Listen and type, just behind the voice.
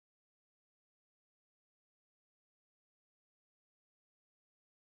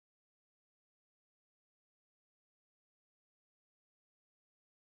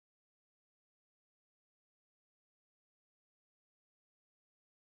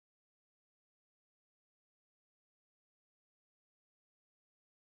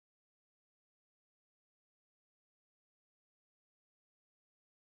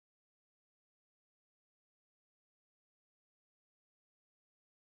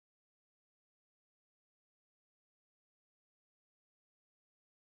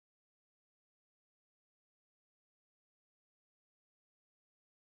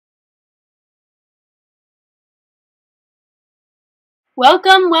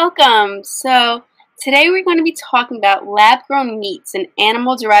Welcome, welcome. So today we're going to be talking about lab-grown meats and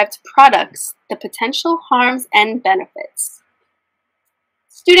animal-derived products, the potential harms and benefits.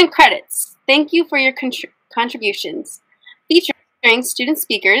 Student credits. Thank you for your contributions. Featuring student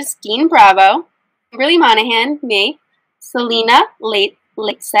speakers, Dean Bravo, Kimberly Monahan, me, Selena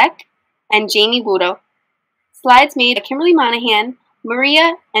Latzke, and Jamie Woodle. Slides made by Kimberly Monahan,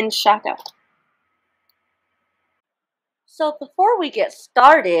 Maria, and Shakhah. So before we get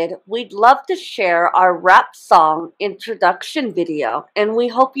started, we'd love to share our rap song introduction video, and we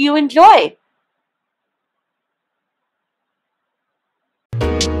hope you enjoy.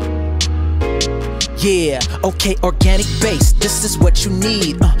 Yeah, okay, organic base, this is what you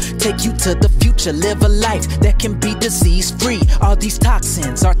need. Take you to the future, live a life that can be disease-free. All these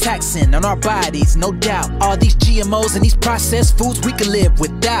toxins are taxing on our bodies, no doubt. All these GMOs and these processed foods we can live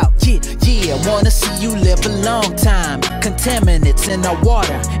without. Yeah, wanna see you live a long time. Contaminants in our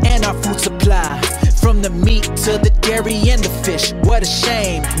water and our food supply. From the meat to the dairy and the fish, what a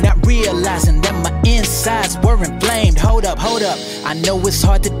shame. Not realizing that my insides were inflamed. Hold up, I know it's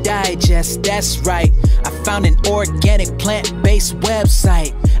hard to digest, that's right. I found an organic plant-based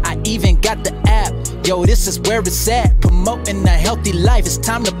website. I even got the app, yo, this is where it's at. Promoting a healthy life, it's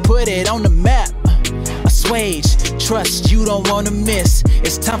time to put it on the map. Assuaged, trust you don't wanna miss.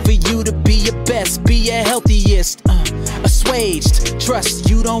 It's time for you to be your best, be your healthiest. Assuaged, trust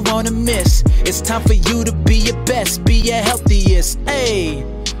you don't wanna miss. It's time for you to be your best, be your healthiest. Hey,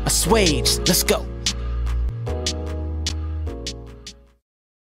 Assuaged, let's go.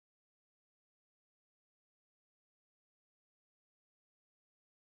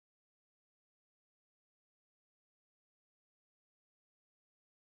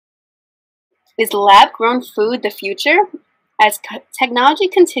 Is lab-grown food the future? As technology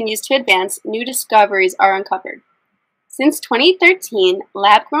continues to advance, new discoveries are uncovered. Since 2013,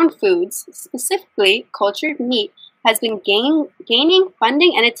 lab-grown foods, specifically cultured meat, has been gaining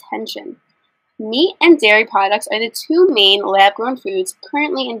funding and attention. Meat and dairy products are the two main lab-grown foods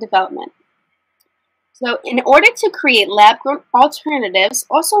currently in development. So in order to create lab-grown alternatives,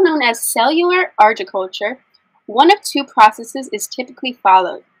 also known as cellular agriculture, one of two processes is typically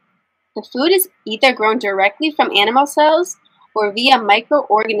followed. The food is either grown directly from animal cells or via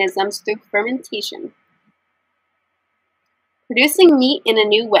microorganisms through fermentation, producing meat in a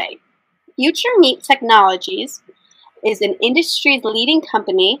new way. Future Meat Technologies is an industry's leading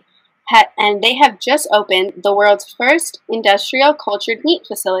company, and they have just opened the world's first industrial cultured meat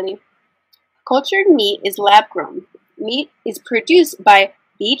facility. Cultured meat is lab-grown. Meat is produced by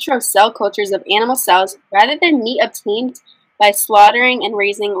vitro cell cultures of animal cells rather than meat obtained by slaughtering and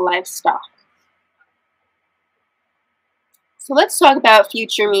raising livestock. So let's talk about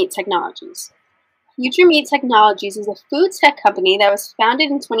Future Meat Technologies. Future Meat Technologies is a food tech company that was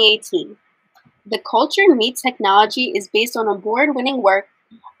founded in 2018. The cultured meat technology is based on award-winning work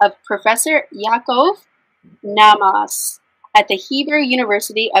of Professor Yaakov Namas at the Hebrew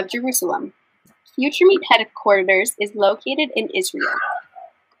University of Jerusalem. Future Meat headquarters is located in Israel.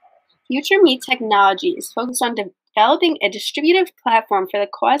 Future Meat Technology is focused on developing a distributive platform for the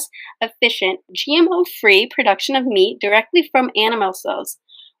cost-efficient, GMO-free production of meat directly from animal cells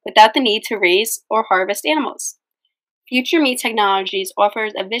without the need to raise or harvest animals. Future Meat Technologies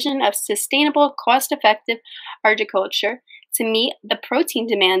offers a vision of sustainable, cost-effective agriculture to meet the protein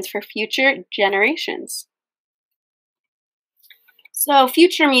demands for future generations. So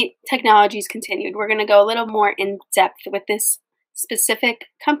Future Meat Technologies continued. We're going to go a little more in depth with this specific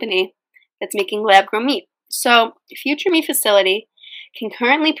company that's making lab-grown meat. So, Future Meat Facility can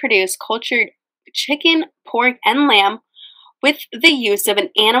currently produce cultured chicken, pork, and lamb with the use of an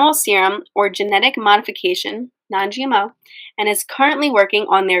animal serum or genetic modification, non-GMO, and is currently working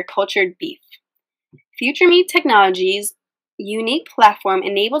on their cultured beef. Future Meat Technologies' unique platform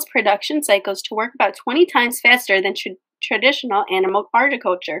enables production cycles to work about 20 times faster than traditional animal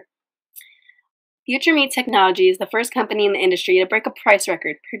agriculture. Future Meat Technology is the first company in the industry to break a price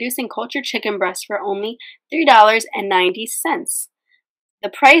record, producing cultured chicken breasts for only $3.90. The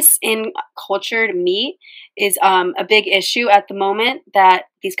price in cultured meat is a big issue at the moment that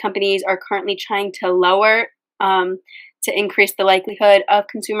these companies are currently trying to lower to increase the likelihood of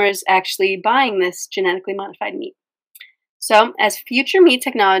consumers actually buying this genetically modified meat. So, as Future Meat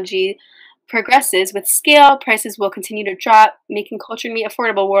Technology progresses with scale, prices will continue to drop, making cultured meat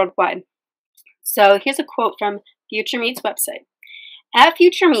affordable worldwide. So here's a quote from Future Meat's website. At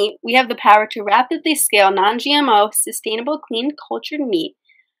Future Meat, we have the power to rapidly scale non-GMO, sustainable, clean, cultured meat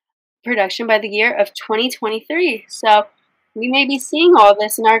production by the year of 2023. So we may be seeing all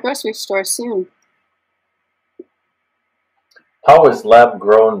this in our grocery store soon. How is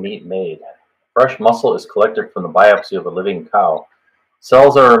lab-grown meat made? Fresh muscle is collected from the biopsy of a living cow.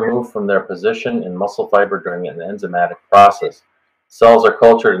 Cells are removed from their position in muscle fiber during an enzymatic process. Cells are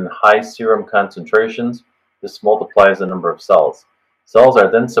cultured in high serum concentrations. This multiplies the number of cells. Cells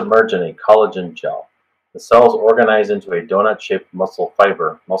are then submerged in a collagen gel. The cells organize into a donut-shaped muscle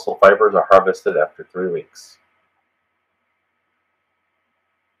fiber. Muscle fibers are harvested after 3 weeks.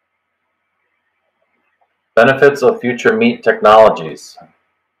 Benefits of future meat technologies.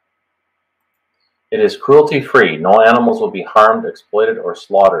 It is cruelty-free. No animals will be harmed, exploited, or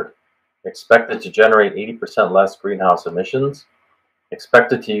slaughtered. Expected to generate 80% less greenhouse emissions.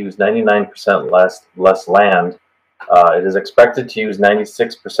 Expected to use 99% less land. It is expected to use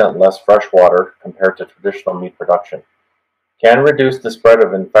 96% less fresh water compared to traditional meat production. Can reduce the spread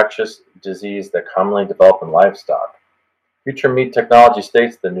of infectious disease that commonly develop in livestock. Future meat technology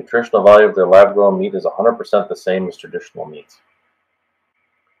states the nutritional value of their lab-grown meat is 100% the same as traditional meats.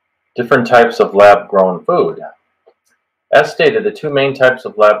 Different types of lab-grown food. As stated, the two main types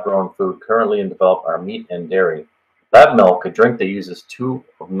of lab-grown food currently in development are meat and dairy. Lab milk, a drink that uses two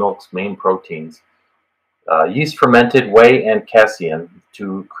of milk's main proteins, yeast fermented whey and casein,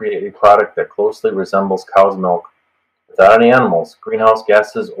 to create a product that closely resembles cow's milk without any animals, greenhouse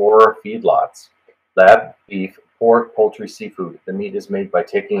gases, or feedlots. Lab beef, pork, poultry, seafood. The meat is made by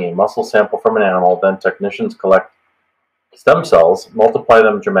taking a muscle sample from an animal, then technicians collect stem cells, multiply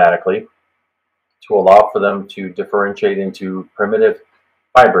them dramatically to allow for them to differentiate into primitive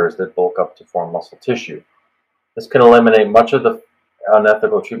fibers that bulk up to form muscle tissue. This can eliminate much of the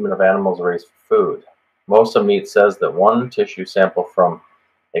unethical treatment of animals raised for food. Most of meat says that one tissue sample from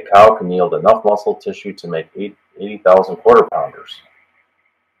a cow can yield enough muscle tissue to make 80,000 quarter pounders.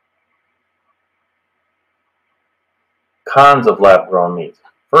 Cons of lab-grown meat.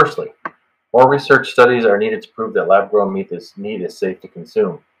 Firstly, more research studies are needed to prove that lab-grown meat is safe to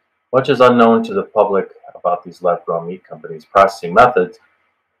consume. Much is unknown to the public about these lab-grown meat companies' processing methods,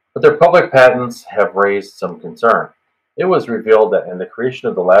 but their public patents have raised some concern. It was revealed that in the creation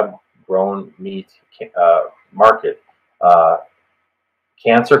of the lab-grown meat market,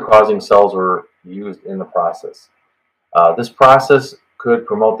 cancer-causing cells were used in the process. This process could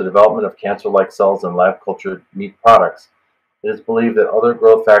promote the development of cancer-like cells in lab-cultured meat products. It is believed that other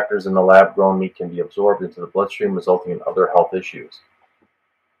growth factors in the lab-grown meat can be absorbed into the bloodstream, resulting in other health issues.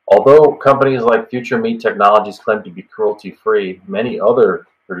 Although companies like Future Meat Technologies claim to be cruelty-free, many other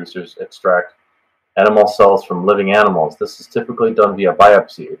producers extract animal cells from living animals. This is typically done via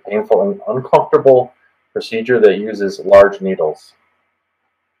biopsy, a painful and uncomfortable procedure that uses large needles.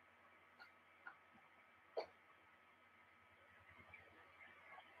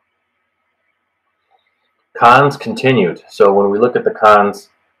 Cons continued. So when we look at the cons,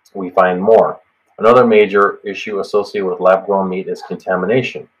 we find more. Another major issue associated with lab-grown meat is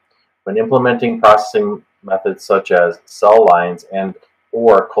contamination. When implementing processing methods such as cell lines and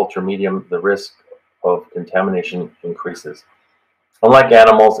or culture medium, the risk of contamination increases. Unlike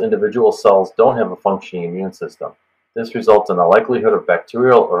animals, individual cells don't have a functioning immune system. This results in a likelihood of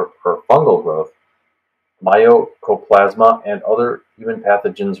bacterial or fungal growth, mycoplasma, and other human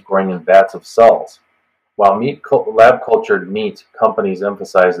pathogens growing in vats of cells. While lab-cultured meat companies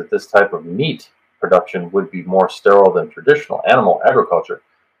emphasize that this type of meat production would be more sterile than traditional animal agriculture,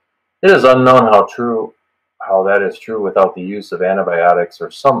 it is unknown how that is true without the use of antibiotics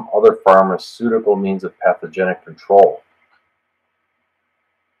or some other pharmaceutical means of pathogenic control.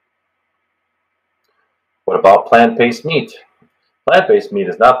 What about plant-based meat? Plant-based meat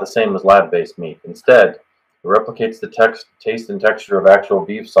is not the same as lab-based meat. Instead, it replicates the taste and texture of actual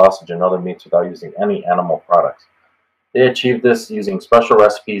beef, sausage, and other meats without using any animal products. They achieve this using special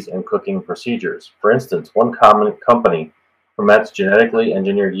recipes and cooking procedures. For instance, one common company ferments genetically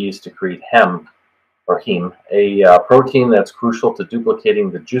engineered yeast to create heme, a protein that's crucial to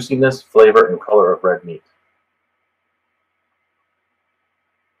duplicating the juiciness, flavor, and color of red meat.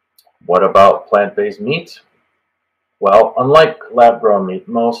 What about plant-based meat? Well, unlike lab-grown meat,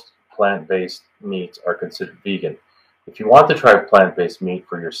 most plant-based meats are considered vegan. If you want to try plant-based meat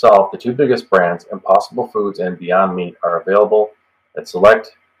for yourself, the two biggest brands, Impossible Foods and Beyond Meat, are available at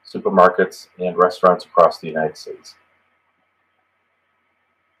select supermarkets and restaurants across the United States.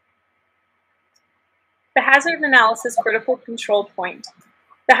 The Hazard Analysis Critical Control Point.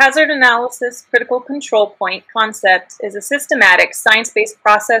 The Hazard Analysis Critical Control Point concept is a systematic, science-based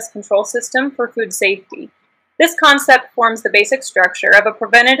process control system for food safety. This concept forms the basic structure of a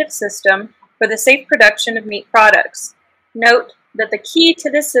preventative system for the safe production of meat products. Note that the key to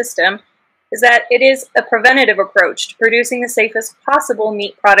this system is that it is a preventative approach to producing the safest possible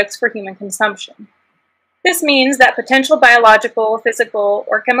meat products for human consumption. This means that potential biological, physical,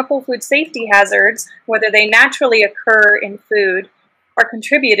 or chemical food safety hazards, whether they naturally occur in food, are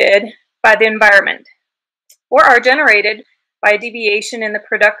contributed by the environment, or are generated by a deviation in the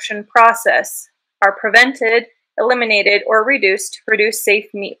production process, are prevented, eliminated, or reduced to produce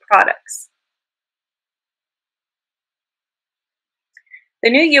safe meat products.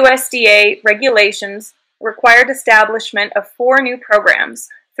 The new USDA regulations required establishment of 4 new programs,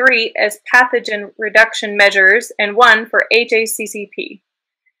 3 as pathogen reduction measures, and 1 for HACCP.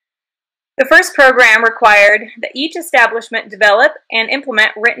 The first program required that each establishment develop and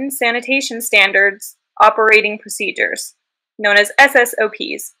implement written sanitation standards operating procedures, known as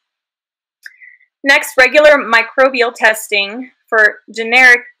SSOPs. Next, regular microbial testing for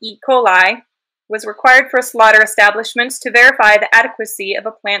generic E. coli was required for slaughter establishments to verify the adequacy of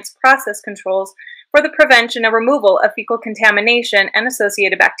a plant's process controls for the prevention and removal of fecal contamination and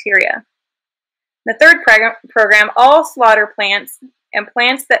associated bacteria. The third program, all slaughter plants and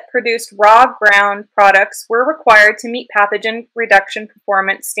plants that produced raw ground products were required to meet pathogen reduction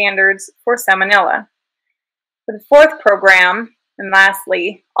performance standards for Salmonella. For the fourth program, and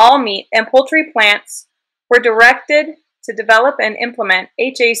lastly, all meat and poultry plants were directed to develop and implement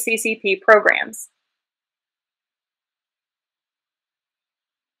HACCP programs.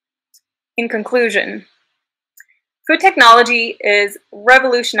 In conclusion, food technology is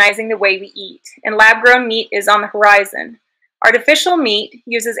revolutionizing the way we eat, and lab-grown meat is on the horizon. Artificial meat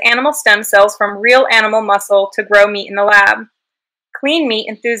uses animal stem cells from real animal muscle to grow meat in the lab. Clean meat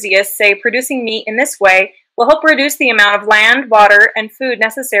enthusiasts say producing meat in this way will help reduce the amount of land, water, and food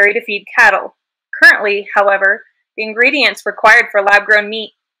necessary to feed cattle. Currently, however, the ingredients required for lab-grown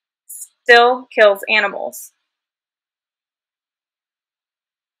meat still kills animals.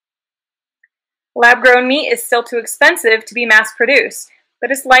 Lab-grown meat is still too expensive to be mass-produced,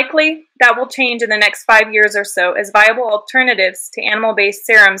 but it's likely that will change in the next 5 years or so as viable alternatives to animal-based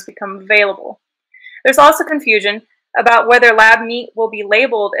serums become available. There's also confusion about whether lab meat will be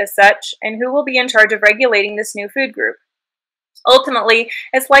labeled as such and who will be in charge of regulating this new food group. Ultimately,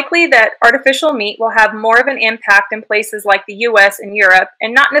 it's likely that artificial meat will have more of an impact in places like the US and Europe,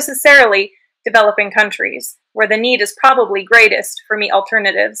 and not necessarily developing countries, where the need is probably greatest for meat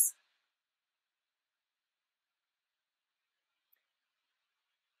alternatives.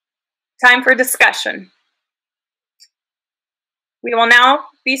 Time for discussion. We will now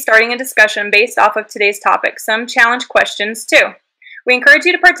be starting a discussion based off of today's topic, some challenge questions too. We encourage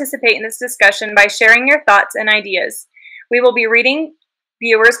you to participate in this discussion by sharing your thoughts and ideas. We will be reading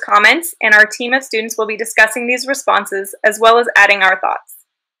viewers' comments, and our team of students will be discussing these responses as well as adding our thoughts.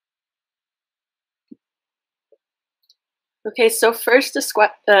 Okay, so first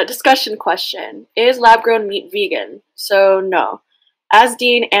discussion question. Is lab-grown meat vegan? So no. As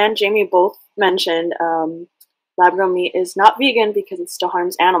Dean and Jamie both mentioned, lab-grown meat is not vegan because it still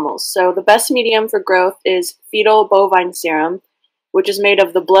harms animals. So the best medium for growth is fetal bovine serum, which is made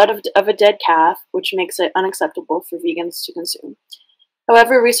of the blood of a dead calf, which makes it unacceptable for vegans to consume.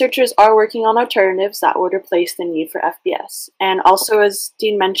 However, researchers are working on alternatives that would replace the need for FBS. And also, as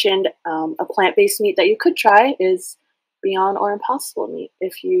Dean mentioned, a plant-based meat that you could try is Beyond or Impossible meat,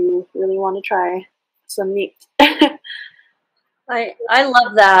 if you really want to try some meat. I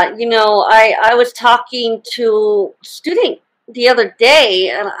love that. You know, I was talking to a student the other day,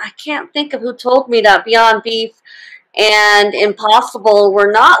 and I can't think of who told me that Beyond Beef and Impossible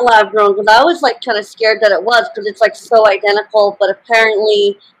were not lab grown, because I was like kind of scared that it was, because it's like so identical, but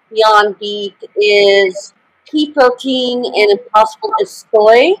apparently Beyond Beef is pea protein and Impossible is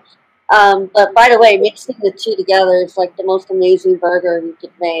soy. But by the way, mixing the two together is like the most amazing burger you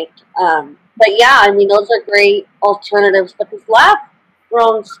could make. But yeah, I mean, those are great alternatives, but this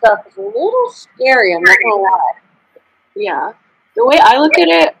lab-grown stuff is a little scary, I'm not gonna lie. Yeah. The way I look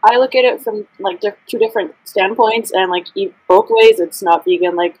at it from like two different standpoints, and like both ways it's not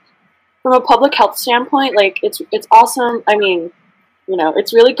vegan. Like from a public health standpoint, like it's awesome. I mean, you know,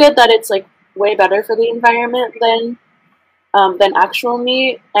 it's really good that it's like way better for the environment than actual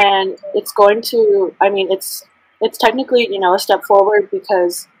meat, and it's going to, I mean, it's technically, you know, a step forward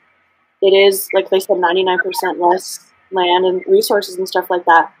because it is, like they said, 99% less land and resources and stuff like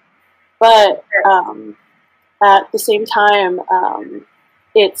that. But at the same time,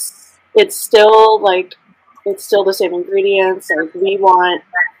 it's still the same ingredients.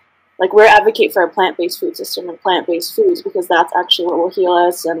 Like we're advocate for a plant-based food system and plant-based foods because that's actually what will heal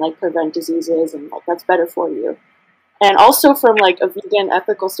us and like prevent diseases, and like that's better for you. And also from like a vegan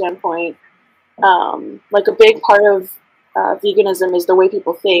ethical standpoint, like a big part of veganism is the way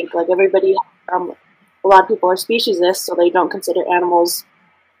people think. Like everybody, a lot of people are speciesists, so they don't consider animals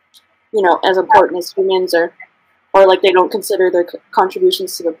you know, as important as humans, or like they don't consider their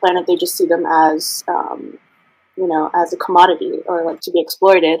contributions to the planet. They just see them as, you know, as a commodity or like to be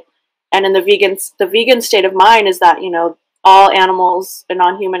exploited. And in the vegan state of mind is that, you know, all animals and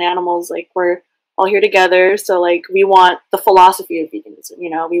non-human animals, like we're all here together. So like we want the philosophy of veganism, you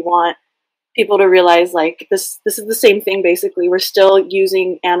know, we want people to realize like this is the same thing basically. We're still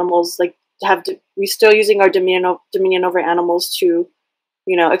using animals, like we're still using our dominion over animals to,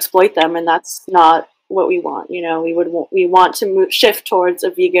 you know, exploit them, and that's not what we want. You know, we want to shift towards a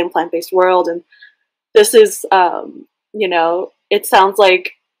vegan plant-based world, and this is, you know, it sounds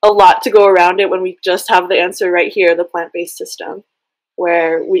like a lot to go around it when we just have the answer right here, the plant-based system,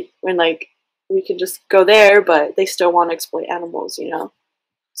 where we can just go there, but they still want to exploit animals, you know.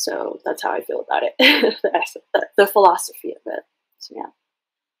 So that's how I feel about it, the philosophy of it. So yeah.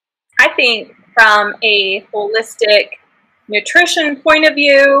 I think from a holistic nutrition point of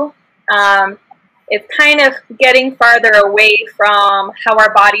view, it's kind of getting farther away from how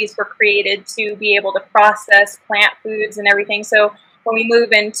our bodies were created to be able to process plant foods and everything. So when we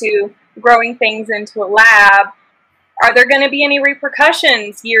move into growing things into a lab, are there going to be any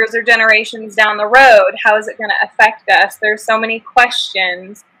repercussions years or generations down the road? How is it going to affect us? There's so many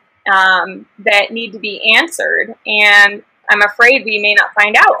questions that need to be answered, and I'm afraid we may not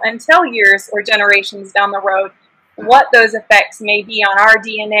find out until years or generations down the road what those effects may be on our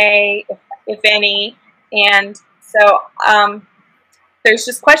DNA, if any. And so there's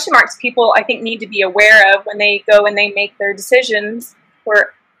just question marks people, I think, need to be aware of when they go and they make their decisions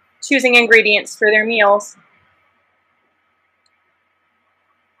for choosing ingredients for their meals.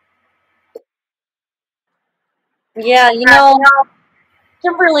 Yeah, you know,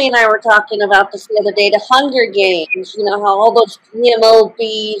 Kimberly and I were talking about this the other day, the Hunger Games, you know, how all those GMO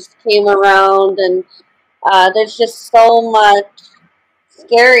bees came around, and there's just so much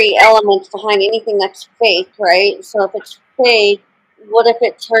scary elements behind anything that's fake, right? So if it's fake, what if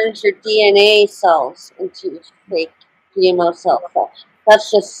it turns your DNA cells into fake GMO cells? So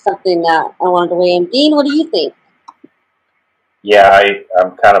that's just something that I wanted to weigh in. Dean, what do you think? Yeah,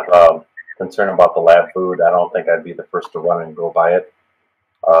 I'm kind of concerned about the lab food. I don't think I'd be the first to run and go buy it.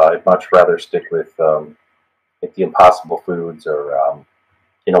 I'd much rather stick with the impossible foods, or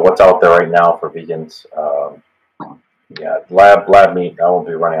you know, what's out there right now for vegans. Yeah, lab meat, I won't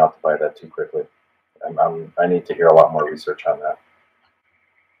be running out to buy that too quickly. I need to hear a lot more research on that.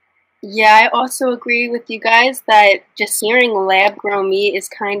 Yeah, I also agree with you guys that just hearing lab-grown meat is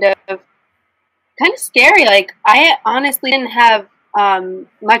kind of scary. Like, I honestly didn't have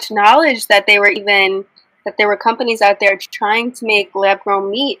much knowledge that there were companies out there trying to make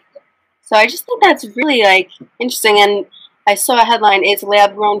lab-grown meat. So I just think that's really like interesting. And I saw a headline: "Is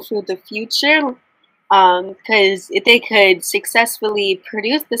lab-grown food the future?" Because if they could successfully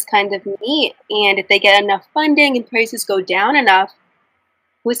produce this kind of meat, and if they get enough funding and prices go down enough,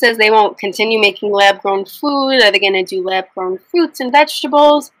 who says they won't continue making lab-grown food? Are they going to do lab-grown fruits and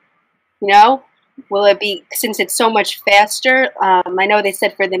vegetables? You know, will it be, since it's so much faster? I know they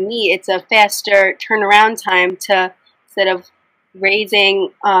said for the meat, it's a faster turnaround time to, instead of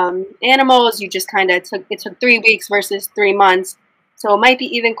raising animals, you just kind of took 3 weeks versus 3 months. So it might be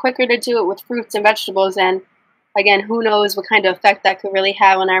even quicker to do it with fruits and vegetables. And again, who knows what kind of effect that could really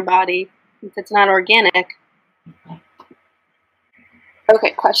have on our body if it's not organic.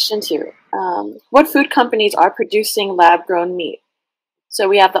 Okay, question 2. What food companies are producing lab-grown meat? So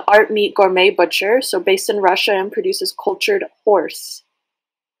we have the Art Meat Gourmet Butcher, so based in Russia, and produces cultured horse.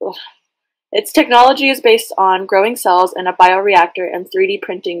 Ugh. Its technology is based on growing cells in a bioreactor and 3D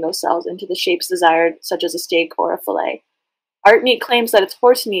printing those cells into the shapes desired, such as a steak or a fillet. Art Meat claims that its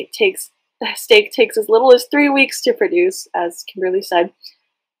horse meat steak takes as little as 3 weeks to produce, as Kimberly said,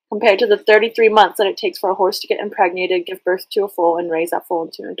 compared to the 33 months that it takes for a horse to get impregnated, give birth to a foal, and raise that foal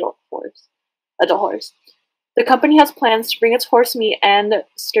into an adult horse. The company has plans to bring its horse meat and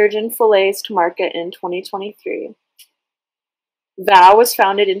sturgeon fillets to market in 2023. VOW was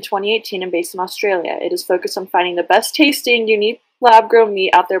founded in 2018 and based in Australia. It is focused on finding the best tasting, unique lab-grown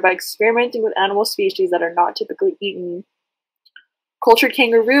meat out there by experimenting with animal species that are not typically eaten. Cultured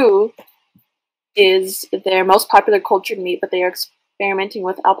kangaroo is their most popular cultured meat, but they are experimenting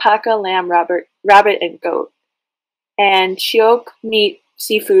with alpaca, lamb, rabbit, and goat. And Shiok Meat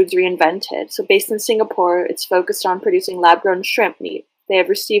Seafoods Reinvented. So based in Singapore, it's focused on producing lab-grown shrimp meat. They have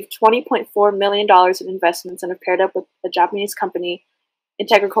received $20.4 million in investments and have paired up with a Japanese company,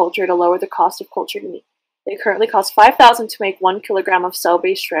 Integraculture, to lower the cost of cultured meat. They currently cost $5,000 to make 1 kilogram of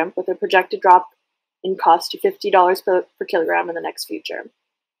cell-based shrimp, with a projected drop in cost to $50 per kilogram in the next future.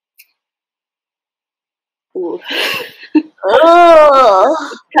 Ooh. Oh,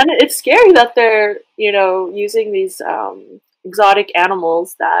 It's scary that they're, you know, using these exotic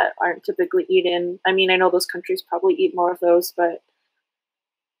animals that aren't typically eaten. I mean, I know those countries probably eat more of those, but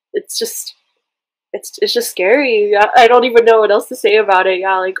it's just it's just scary. I don't even know what else to say about it.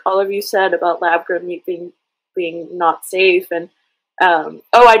 Yeah, like all of you said about lab grown meat being not safe. And oh,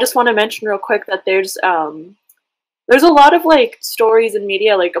 I just want to mention real quick that there's a lot of like stories in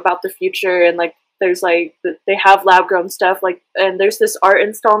media like about the future, and like there's like they have lab grown stuff, like, and there's this art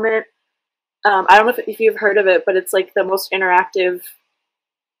installment. I don't know if you've heard of it, but it's like the most interactive.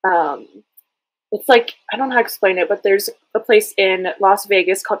 It's like, I don't know how to explain it, but there's a place in Las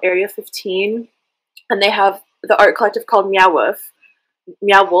Vegas called Area 15, and they have the art collective called Meow Wolf,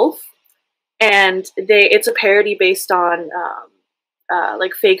 and it's a parody based on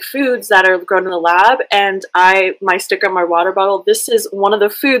like fake foods that are grown in the lab. And my sticker on my water bottle, this is one of the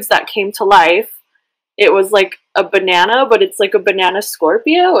foods that came to life. It was like a banana, but it's like a banana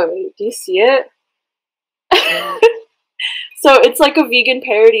Scorpio. Wait, do you see it? So it's like a vegan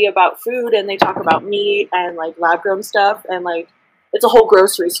parody about food, and they talk about meat and like lab grown stuff, and like it's a whole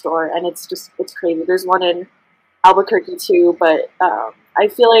grocery store, and it's crazy. There's one in Albuquerque too, but I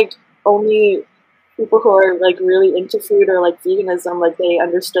feel like only people who are like really into food or like veganism, like they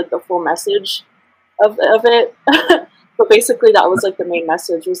understood the full message of it. But basically that was like the main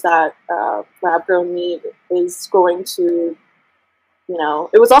message, was that lab grown meat is going to, you know,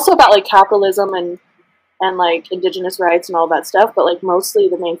 it was also about like capitalism and like indigenous rights and all that stuff, but like mostly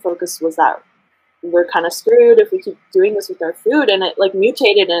the main focus was that we're kind of screwed if we keep doing this with our food, and it like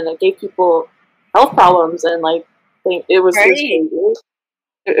mutated and it gave people health problems, and like it's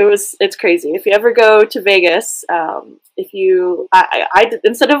crazy. If you ever go to Vegas, if you I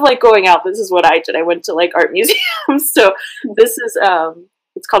instead of like going out, this is what I did. I went to like art museums. So this is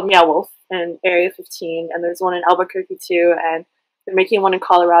it's called Meow Wolf in Area 15, and there's one in Albuquerque too, and they're making one in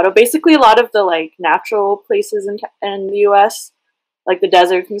Colorado. Basically, a lot of the like natural places in the U.S., like the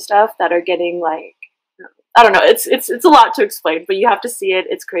deserts and stuff, that are getting like, I don't know. It's a lot to explain, but you have to see it.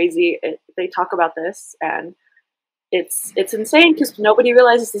 It's crazy. They talk about this, and it's insane because nobody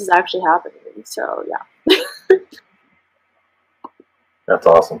realizes this is actually happening. So yeah. That's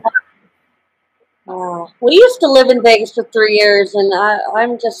awesome. We used to live in Vegas for 3 years, and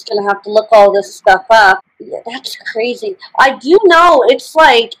I'm just going to have to look all this stuff up. Yeah, that's crazy. I do know, it's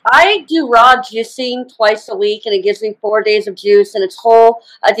like, I do raw juicing twice a week, and it gives me 4 days of juice, and it's whole.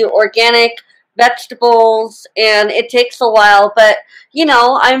 I do organic vegetables, and it takes a while, but, you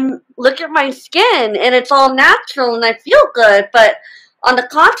know, look at my skin, and it's all natural, and I feel good, but on the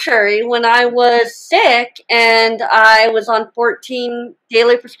contrary, when I was sick and I was on 14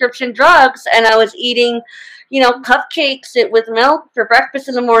 daily prescription drugs and I was eating, you know, cupcakes with milk for breakfast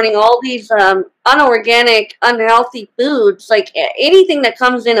in the morning, all these unorganic, unhealthy foods, like anything that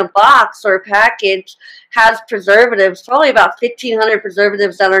comes in a box or a package has preservatives, probably about 1,500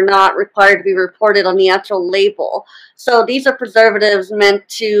 preservatives that are not required to be reported on the actual label. So these are preservatives meant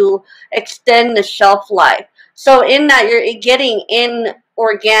to extend the shelf life. So in that, you're getting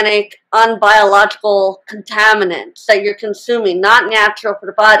inorganic, unbiological contaminants that you're consuming, not natural for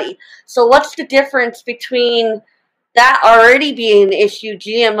the body. So what's the difference between that already being an issue?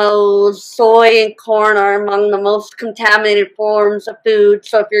 GMOs, soy, and corn are among the most contaminated forms of food.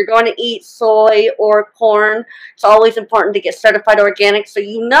 So if you're going to eat soy or corn, it's always important to get certified organic so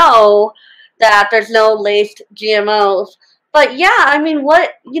you know that there's no laced GMOs. But yeah, I mean,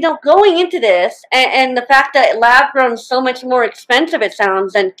 going into this, and the fact that lab grown is so much more expensive, it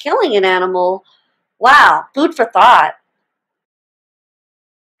sounds, than killing an animal, wow, food for thought.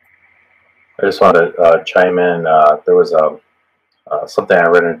 I just wanted to chime in. There was something I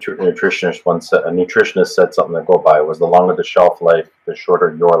read, a nutritionist once said, a nutritionist said something to go by, was the longer the shelf life, the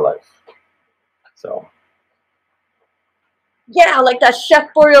shorter your life. So. Yeah, like that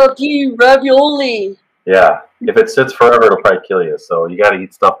Chef Boyardee ravioli. Yeah, if it sits forever, it'll probably kill you. So you got to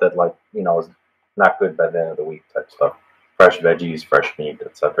eat stuff that, like, you know, is not good by the end of the week type stuff. Fresh veggies, fresh meat,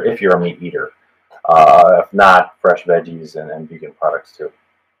 etc. If you're a meat eater, if not, fresh veggies and vegan products too.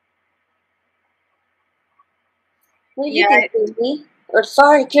 What do you think, Kimberly? Or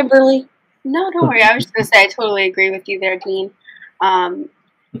sorry, Kimberly. No, don't worry. I was just going to say I totally agree with you there, Dean.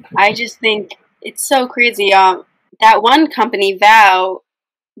 I just think it's so crazy. That one company, Vow,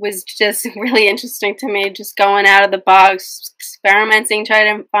 was just really interesting to me, just going out of the box, experimenting,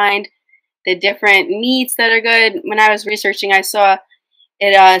 trying to find the different meats that are good. When I was researching, I saw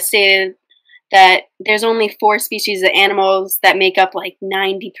it stated that there's only 4 species of animals that make up like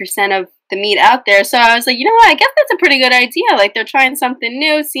 90% of the meat out there. So I was like, you know what, I guess that's a pretty good idea. Like, they're trying something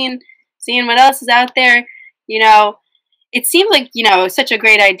new, seeing what else is out there, you know. it seemed like, you know, such a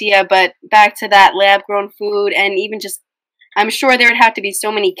great idea, but back to that lab grown food, and even just, I'm sure there would have to be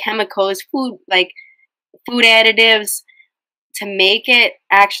so many chemicals, food additives to make it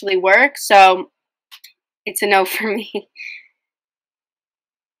actually work. So it's a no for me.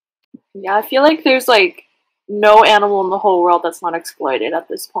 Yeah, I feel like there's like no animal in the whole world that's not exploited at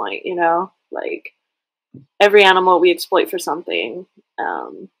this point, you know? Like every animal we exploit for something,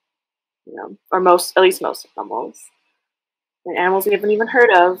 you know, or at least most animals. And animals we haven't even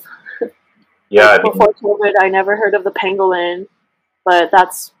heard of. Yeah, like before COVID, I never heard of the pangolin, but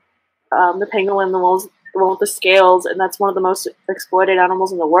that's the pangolin, the one with the scales, and that's one of the most exploited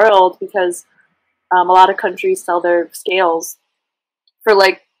animals in the world because a lot of countries sell their scales for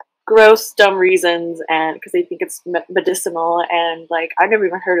like gross, dumb reasons, and because they think it's medicinal. And like, I never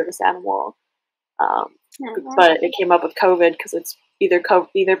even heard of this animal, but it came up with COVID because it's either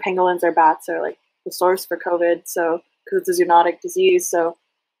pangolins or bats are like the source for COVID. So because it's a zoonotic disease, so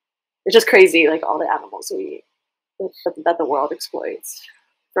it's just crazy, like all the animals that the world exploits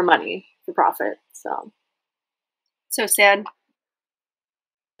for money, for profit. So sad.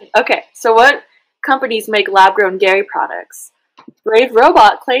 Okay, so what companies make lab-grown dairy products? Brave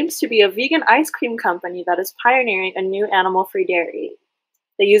Robot claims to be a vegan ice cream company that is pioneering a new animal-free dairy.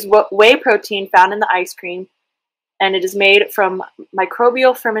 They use whey protein found in the ice cream, and it is made from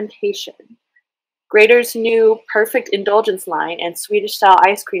microbial fermentation. Grader's new Perfect Indulgence line and Swedish-style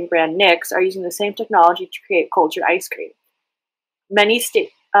ice cream brand Nix are using the same technology to create cultured ice cream. Many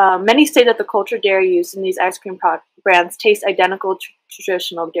state that the cultured dairy used in these ice cream brands taste identical to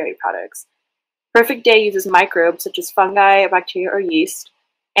traditional dairy products. Perfect Day uses microbes such as fungi, bacteria, or yeast,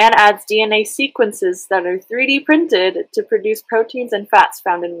 and adds DNA sequences that are 3D printed to produce proteins and fats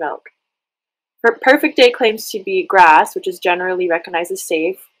found in milk. Perfect Day claims to be grass, which is generally recognized as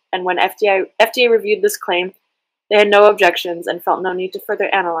safe, and when FDA reviewed this claim, they had no objections and felt no need to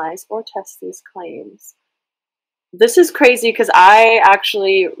further analyze or test these claims. This is crazy because I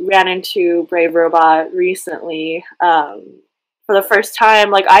actually ran into Brave Robot recently for the first time.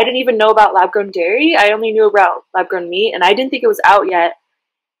 Like, I didn't even know about lab-grown dairy. I only knew about lab-grown meat, and I didn't think it was out yet.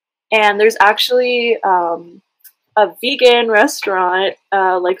 And there's actually a vegan restaurant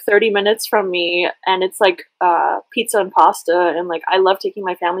like 30 minutes from me, and it's like pizza and pasta, and like I love taking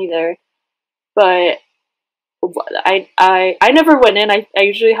my family there. But I never went in. I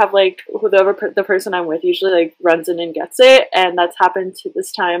usually have like whoever the person I'm with usually like runs in and gets it, and that's happened to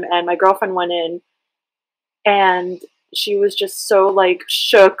this time. And my girlfriend went in, and she was just so like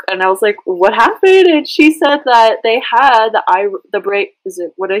shook, and I was like, "What happened?" And she said that they had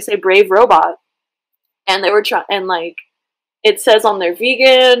Brave Robot, and they were trying, and like it says on their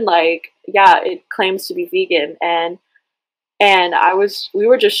vegan, like yeah, it claims to be vegan, and we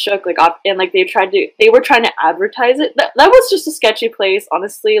were just shook, like, and like they were trying to advertise it. That was just a sketchy place,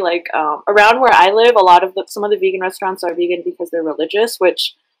 honestly. Like around where I live, some of the vegan restaurants are vegan because they're religious,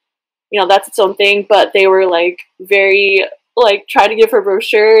 which, you know, that's its own thing. But they were like very like trying to give her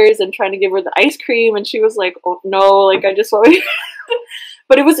brochures and trying to give her the ice cream, and she was like, "Oh no, like I just want."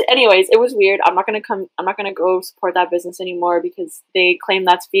 But it was weird. I'm not gonna go support that business anymore because they claim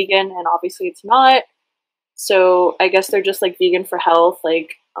that's vegan, and obviously it's not. So I guess they're just like vegan for health,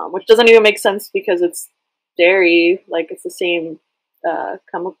 like which doesn't even make sense because it's dairy. Like it's the same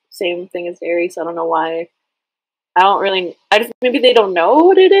thing as dairy. So I don't know why. Maybe they don't know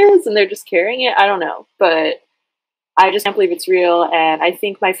what it is and they're just carrying it. I don't know, but I just can't believe it's real. And I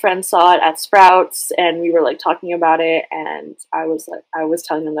think my friend saw it at Sprouts, and we were like talking about it, and I was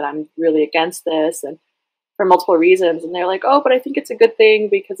telling them that I'm really against this, and for multiple reasons, and they're like, "Oh, but I think it's a good thing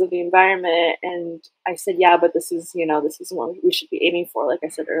because of the environment." And I said, "Yeah, but this is what we should be aiming for. Like I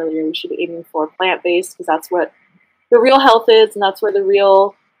said earlier, we should be aiming for plant-based because that's what the real health is, and that's what the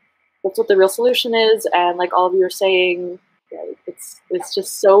real solution is." And like all of you are saying, yeah, it's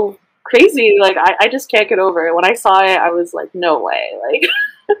just so crazy. Like I just can't get over it. When I saw it, I was like, "No way!" Like,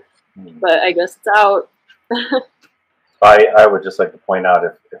 but I guess it's out. I would just like to point out,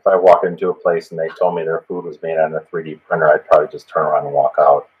 if I walk into a place and they told me their food was made on a 3D printer, I'd probably just turn around and walk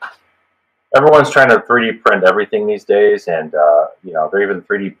out. Everyone's trying to 3D print everything these days, and you know, they're even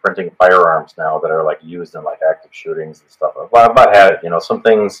 3D printing firearms now that are like used in like active shootings and stuff. I've not had it. You know, some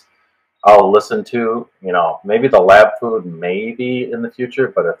things I'll listen to. You know, maybe the lab food maybe in the future,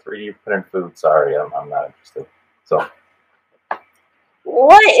 but a 3D printed food, sorry, I'm not interested. So,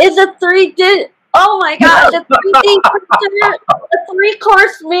 what is a 3D? Oh my gosh, a 3D printer, a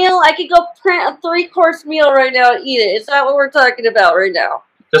 3-course meal. I could go print a 3-course meal right now and eat it. Is that what we're talking about right now?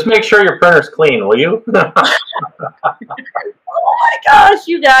 Just make sure your printer's clean, will you? Oh my gosh,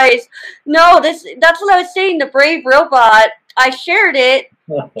 you guys. No, that's what I was saying, the brave robot. I shared it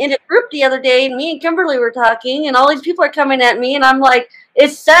in a group the other day, and me and Kimberly were talking, and all these people are coming at me, and I'm like,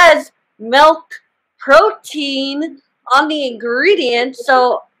 it says milk protein on the ingredient,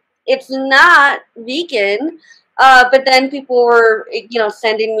 so it's not vegan. But then people were,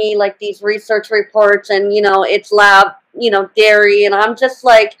 sending me like these research reports, and it's lab, dairy, and I'm just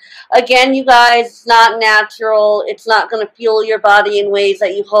like, again, you guys, it's not natural. It's not going to fuel your body in ways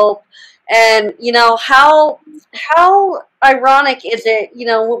that you hope. And how ironic is it?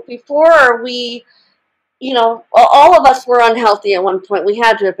 Before we, all of us were unhealthy at one point. We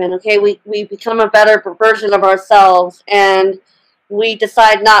had to have been. Okay, we become a better version of ourselves, and we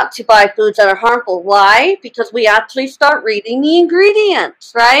decide not to buy foods that are harmful. Why? Because we actually start reading the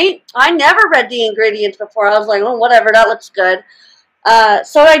ingredients, right? I never read the ingredients before. I was like, oh, whatever, that looks good.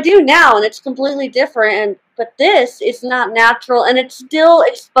 So I do now, and it's completely different. But this is not natural, and it's still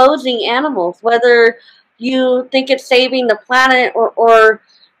exposing animals. Whether you think it's saving the planet or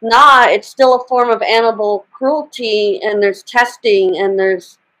not, it's still a form of animal cruelty, and there's testing, and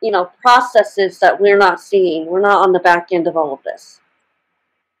there's processes that we're not seeing. We're not on the back end of all of this.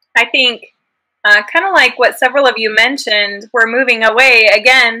 I think, kind of like what several of you mentioned, we're moving away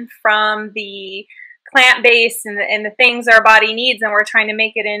again from the plant-based and the things our body needs, and we're trying to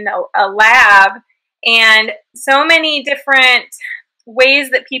make it in a lab. And so many different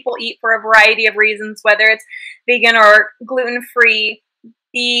ways that people eat for a variety of reasons, whether it's vegan or gluten-free,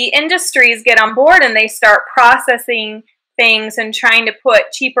 the industries get on board and they start processing things and trying to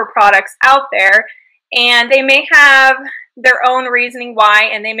put cheaper products out there. And they may have their own reasoning why,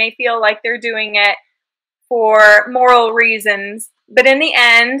 and they may feel like they're doing it for moral reasons. But in the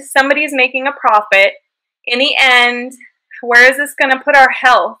end, somebody's making a profit. In the end, where is this going to put our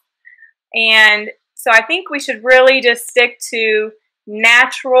health? And so I think we should really just stick to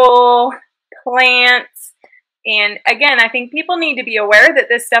natural plants. And again, I think people need to be aware that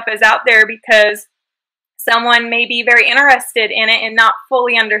this stuff is out there, because someone may be very interested in it and not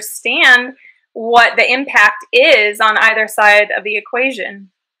fully understand what the impact is on either side of the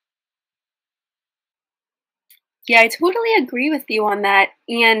equation. Yeah, I totally agree with you on that.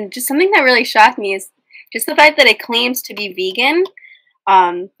 And just something that really shocked me is just the fact that it claims to be vegan.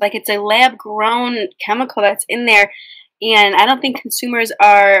 Like it's a lab-grown chemical that's in there. And I don't think consumers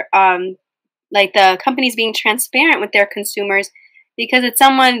are, like the companies being transparent with their consumers, because if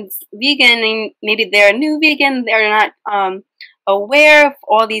someone's vegan and maybe they're a new vegan, they're not aware of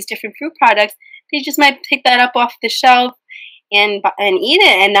all these different fruit products, they just might pick that up off the shelf and eat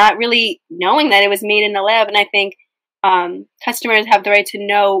it, and not really knowing that it was made in the lab. And I think customers have the right to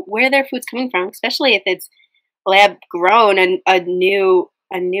know where their food's coming from, especially if it's lab grown and a new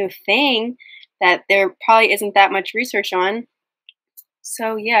thing that there probably isn't that much research on.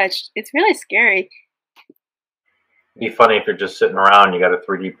 So yeah, it's really scary. It'd be funny if you're just sitting around, you got a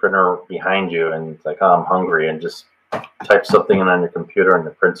 3D printer behind you, and it's like, oh, I'm hungry, and just type something in on your computer and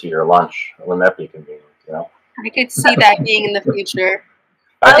it prints you your lunch. Wouldn't that be convenient? I could see that being in the future.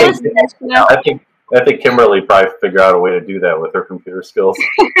 I think Kimberly probably figure out a way to do that with her computer skills.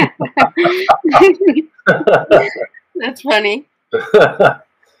 That's funny.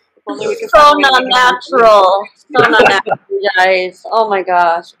 So not natural. So not natural, you guys. Oh my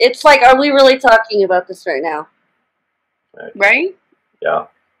gosh. It's like, are we really talking about this right now? Right? Yeah.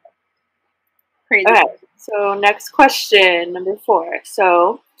 Crazy. Okay, so next question, number 4.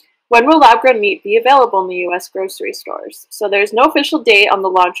 So, when will lab-grown meat be available in the U.S. grocery stores? So there's no official date on the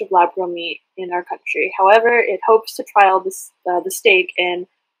launch of lab-grown meat in our country. However, it hopes to trial the steak in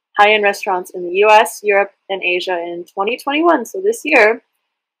high-end restaurants in the U.S., Europe, and Asia in 2021, so this year,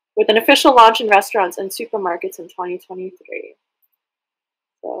 with an official launch in restaurants and supermarkets in 2023.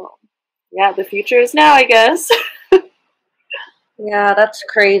 So, yeah, the future is now, I guess. Yeah, that's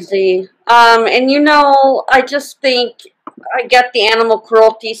crazy. And I just think I get the animal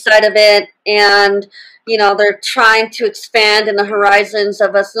cruelty side of it, and they're trying to expand in the horizons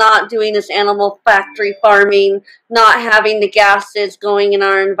of us not doing this animal factory farming, not having the gases going in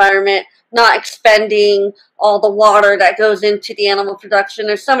our environment, not expending all the water that goes into the animal production.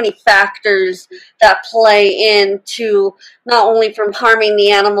 There's so many factors that play into not only from harming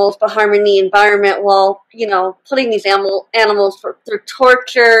the animals, but harming the environment while, putting these animals through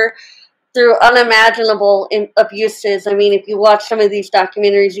torture, through unimaginable abuses. I mean, if you watch some of these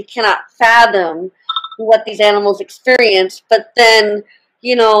documentaries, you cannot fathom what these animals experience. But then,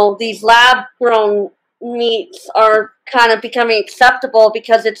 these lab-grown meats are kind of becoming acceptable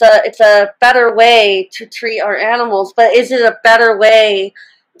because it's a better way to treat our animals. But is it a better way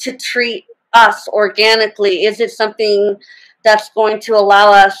to treat us organically? Is it something that's going to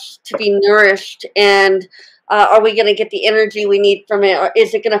allow us to be nourished? And are we going to get the energy we need from it? Or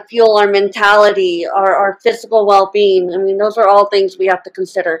is it going to fuel our mentality, our physical well-being? I mean, those are all things we have to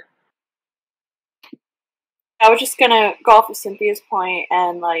consider. I was just gonna go off of Cynthia's point,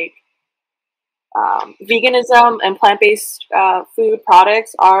 and like veganism and plant-based food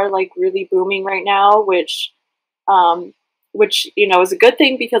products are like really booming right now, which you know is a good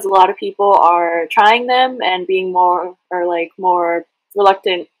thing because a lot of people are trying them and being more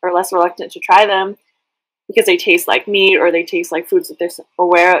reluctant or less reluctant to try them because they taste like meat or they taste like foods that they're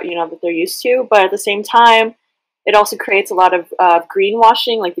aware, you know, that they're used to. But at the same time, it also creates a lot of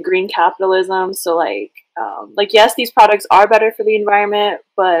greenwashing, like the green capitalism. So like yes, these products are better for the environment,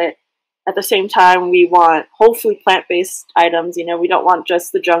 but at the same time, we want whole food plant-based items. You know, we don't want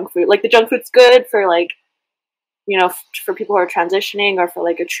just the junk food. Like the junk food's good for like, you know, for people who are transitioning or for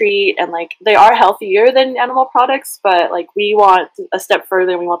like a treat, and like they are healthier than animal products, but like we want a step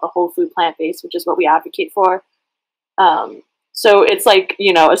further and we want the whole food plant-based, which is what we advocate for. So it's like,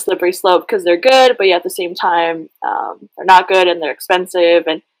 you know, a slippery slope because they're good, but yet at the same time, they're not good and they're expensive,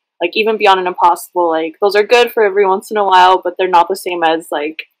 and like even Beyond and Impossible, like those are good for every once in a while, but they're not the same as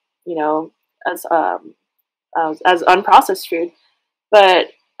like, you know, as unprocessed food.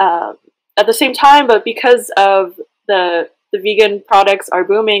 But at the same time, but because of the vegan products are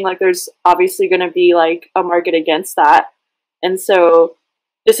booming, like there's obviously going to be like a market against that, and so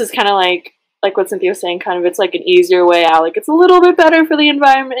this is kind of like what Cynthia was saying, kind of it's like an easier way out. Like it's a little bit better for the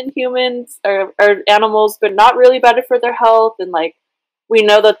environment and humans or animals, but not really better for their health. And like we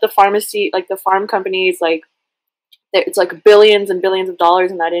know that the farm companies, like it's like billions and billions of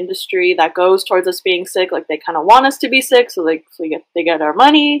dollars in that industry that goes towards us being sick. Like they kind of want us to be sick, so they get our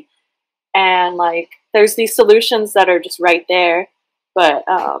money. And like there's these solutions that are just right there, but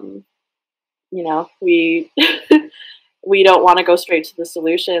you know, we we don't want to go straight to the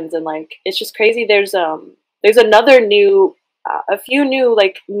solutions, and like it's just crazy. There's another new a few new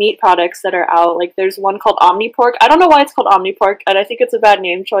like meat products that are out. Like there's one called Omnipork. I don't know why it's called Omnipork, and I think it's a bad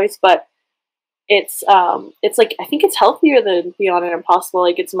name choice, but it's like I think it's healthier than Beyond and Impossible.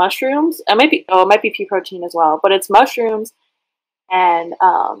 Like it's mushrooms. It might be pea protein as well, but it's mushrooms, and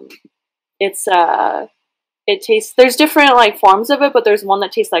it tastes. There's different like forms of it, but there's one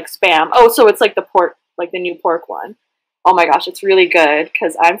that tastes like Spam. Oh, so it's like the pork, like the new pork one. Oh my gosh, it's really good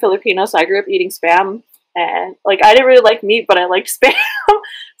because I'm Filipino, so I grew up eating Spam, and like I didn't really like meat, but I liked Spam,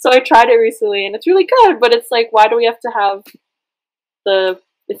 so I tried it recently, and it's really good. But it's like, why do we have to have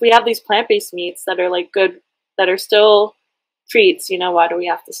if we have these plant-based meats that are like good, that are still treats, you know, why do we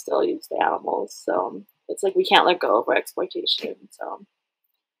have to still use the animals? So it's like we can't let go of our exploitation. So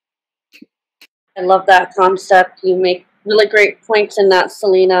I love that concept. You make really great points in that,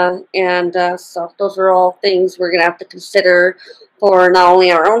 Selena. And so those are all things we're going to have to consider for not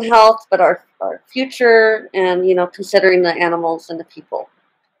only our own health, but our future, and, you know, considering the animals and the people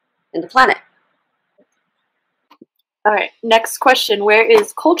and the planet. all right, next question. Where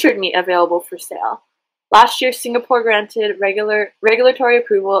is cultured meat available for sale? Last year, Singapore granted regulatory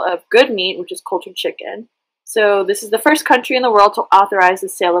approval of good meat, which is cultured chicken. So this is the first country in the world to authorize the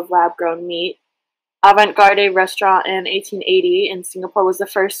sale of lab-grown meat. Avant-Garde restaurant in 1880 in Singapore was the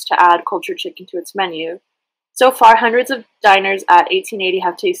first to add cultured chicken to its menu. So far, hundreds of diners at 1880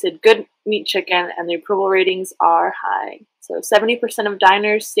 have tasted good meat chicken, and the approval ratings are high. So 70% of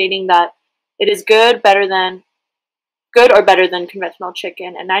diners stating that it is good or better than conventional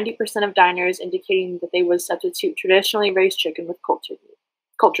chicken, and 90% of diners indicating that they would substitute traditionally raised chicken with cultured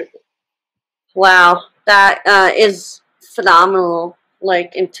meat. Wow, that is phenomenal,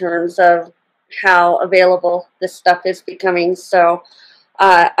 like in terms of how available this stuff is becoming. So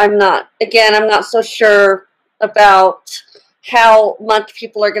I'm not so sure about how much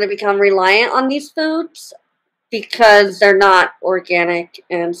people are going to become reliant on these foods because they're not organic.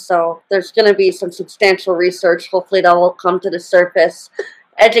 And so there's going to be some substantial research, hopefully, that will come to the surface,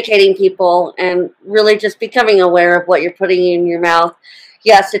 educating people and really just becoming aware of what you're putting in your mouth.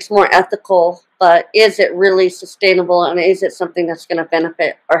 Yes, it's more ethical, but is it really sustainable, and is it something that's going to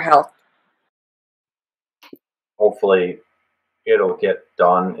benefit our health? Hopefully it'll get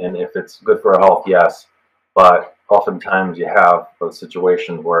done, and if it's good for our health, yes, but oftentimes you have a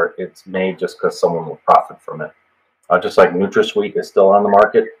situation where it's made just because someone will profit from it. Just like NutraSweet is still on the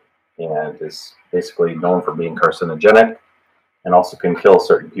market and is basically known for being carcinogenic and also can kill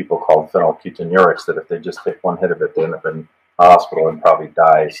certain people, called phenylketonuria, that if they just take one hit of it, they end up in a hospital and probably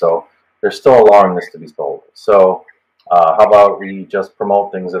die. So they're still allowing this to be sold. So how about we just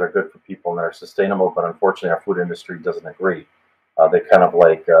promote things that are good for people and that are sustainable, but unfortunately our food industry doesn't agree. They kind of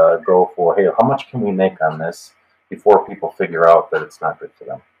like go for, hey, how much can we make on this? before people figure out that it's not good for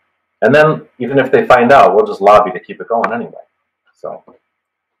them. And then, even if they find out, we'll just lobby to keep it going anyway. So.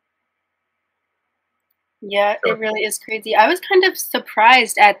 Yeah, it really is crazy. I was kind of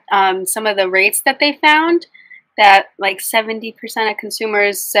surprised at some of the rates that they found, that like 70% of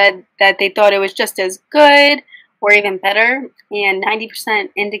consumers said that they thought it was just as good or even better, and 90%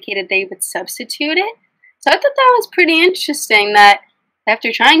 indicated they would substitute it. So I thought that was pretty interesting that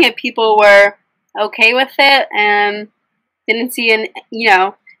after trying it, people were okay with it and didn't see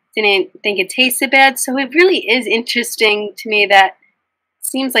didn't think it tasted bad. So it really is interesting to me that it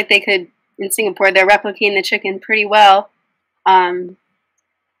seems like they could, in Singapore, they're replicating the chicken pretty well.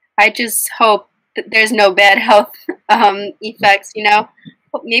 I just hope that there's no bad health effects,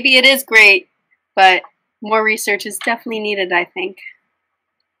 Maybe it is great, but more research is definitely needed, I think.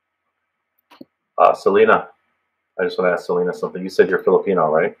 Selena, I just want to ask Selena something. You said you're Filipino,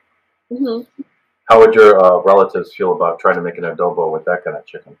 right? Mm-hmm. How would your relatives feel about trying to make an adobo with that kind of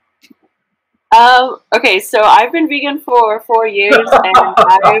chicken? Okay, so I've been vegan for 4 years, and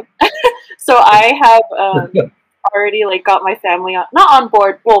I have already got my family not on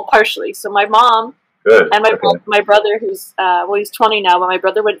board, well, partially. So my mom. Good. And my brother, who's he's 20 now, but my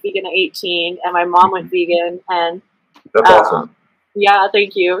brother went vegan at 18, and my mom went vegan, and that's awesome. Yeah,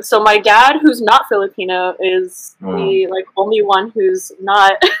 thank you. So my dad, who's not Filipino, is the only one who's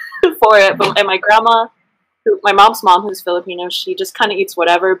not for it. And my grandma, my mom's mom, who's Filipino, she just kind of eats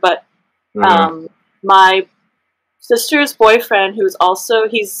whatever. But my sister's boyfriend, he's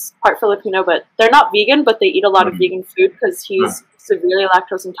part Filipino, but they're not vegan, but they eat a lot of vegan food because he's severely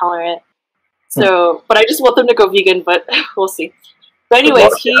lactose intolerant. So, but I just want them to go vegan, but we'll see. But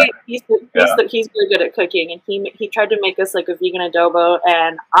anyways, he's really good at cooking, and he tried to make us a vegan adobo,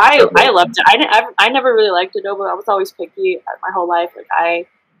 and I loved it. I never really liked adobo. I was always picky my whole life. I've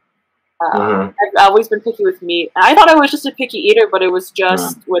always been picky with meat. And I thought I was just a picky eater, but it was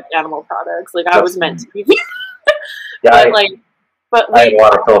just with animal products. I was meant to be vegan. Yeah, I have a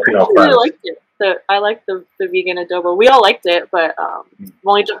lot of Filipino friends. Really liked it. I like the vegan adobo. We all liked it, but I've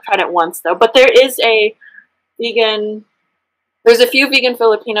only tried it once though. But there's a few vegan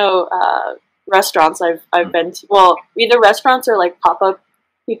Filipino restaurants I've been to. Well, either restaurants or pop-up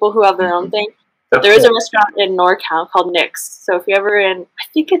people who have their own thing. There is a restaurant in NorCal called Nick's. So if you're ever I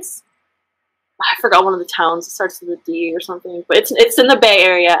think I forgot one of the towns. It starts with a D or something, but it's in the Bay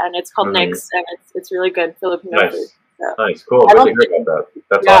Area, and it's called Nick's, and it's really good Filipino food. So. Nice, cool. Good to hear about that.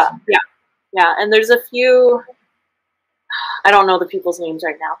 That's awesome. Yeah, and there's a few. I don't know the people's names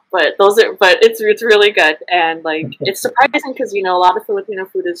right now, but it's really good, and it's surprising because a lot of Filipino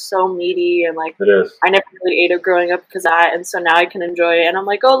food is so meaty, and it is. I never really ate it growing up because and so now I can enjoy it, and I'm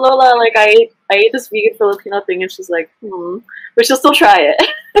like, oh Lola, I ate this vegan Filipino thing, and she's like, but she'll still try it.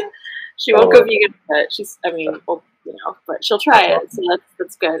 She won't go vegan, but but she'll try it, so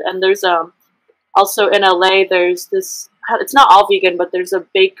that's good. And there's also in LA, there's this. It's not all vegan, but there's a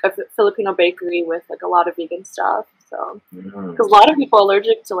Filipino bakery with a lot of vegan stuff. So, because a lot of people are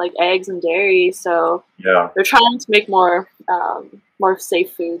allergic to eggs and dairy, so they're trying to make more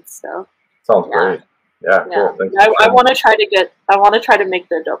safe foods. So sounds great. Yeah, cool. Thanks I want to try to make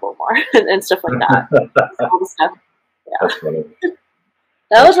the adobo more and stuff like that. All the stuff. Yeah. That's funny.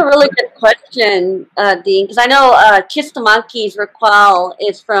 That was a really good question, Dean, because I know Kiss the Monkeys, Raquel,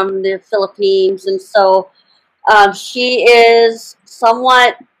 is from the Philippines, and so she is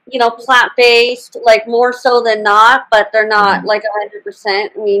somewhat, plant-based, more so than not, but they're not 100%. I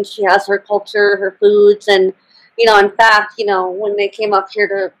mean, she has her culture, her foods, and, in fact, when they came up here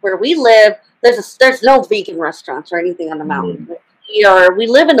to where we live, there's no vegan restaurants or anything on the mountain. We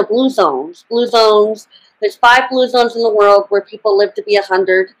live in the blue zones. There's 5 blue zones in the world where people live to be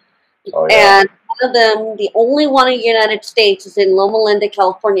 100. Oh, yeah. And one of them, the only one in the United States, is in Loma Linda,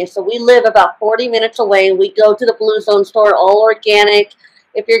 California. So we live about 40 minutes away. We go to the blue zone store, all organic.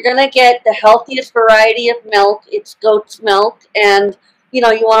 If you're going to get the healthiest variety of milk, it's goat's milk. And, you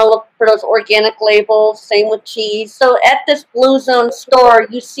want to look for those organic labels. Same with cheese. So at this blue zone store,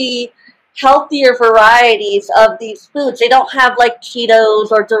 you see healthier varieties of these foods. They don't have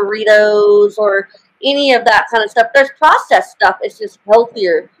Cheetos or Doritos or any of that kind of stuff. There's processed stuff. It's just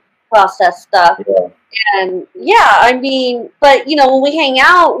healthier processed stuff. Yeah. And I mean, but when we hang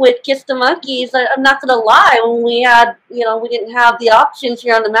out with Kiss the Monkeys, I'm not gonna lie, when we had, we didn't have the options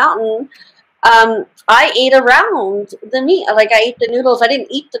here on the mountain, I ate around the meat. I ate the noodles. I didn't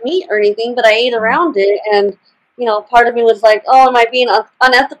eat the meat or anything, but I ate around it, and part of me was like, oh, am I being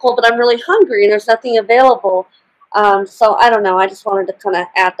unethical? But I'm really hungry and there's nothing available. So I don't know. I just wanted to kind of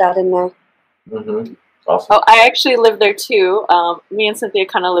add that in there. Awesome. Oh, I actually live there too. Me and Cynthia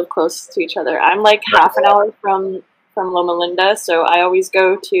kind of live close to each other. I'm like half an hour from Loma Linda, so I always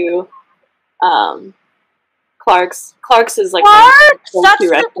go to Clark's. Clark's is like my go-to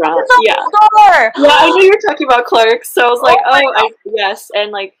restaurant. Yeah. Yeah, I knew you were talking about Clark's, so I was like, yes,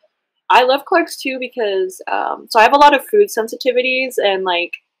 and like I love Clark's too because so I have a lot of food sensitivities, and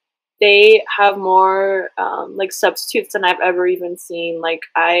like they have more like substitutes than I've ever even seen. Like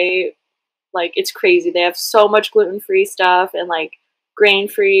it's crazy. They have so much gluten-free stuff and like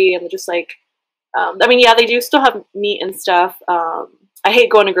grain-free, and just like I mean, yeah, they do still have meat and stuff. I hate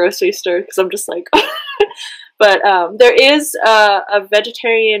going to grocery store because I'm just like but there is a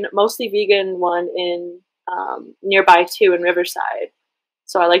vegetarian, mostly vegan one in nearby too in Riverside.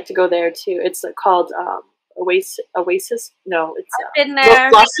 So I like to go there too. It's called Oasis. No, it's I've been there.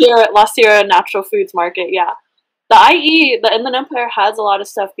 La Sierra Natural Foods Market. Yeah. The IE, the Inland Empire has a lot of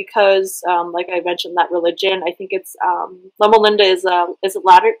stuff because, like I mentioned, that religion. I think it's Loma Linda is a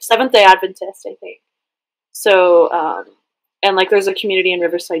Seventh-day Adventist, I think. So, and like there's a community in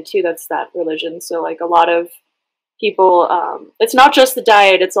Riverside too that's that religion. So like a lot of people, it's not just the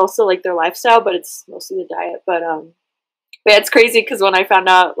diet; it's also like their lifestyle, but it's mostly the diet. But yeah, it's crazy because when I found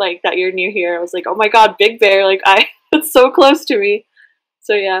out like that you're near here, I was like, oh my God, Big Bear! Like it's so close to me.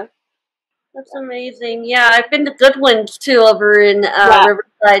 So yeah. That's amazing. Yeah, I've been to good ones too over in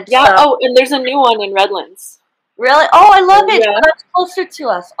Riverside. Yeah. So. Oh, and there's a new one in Redlands. Really? Oh, I love it. Yeah. That's closer to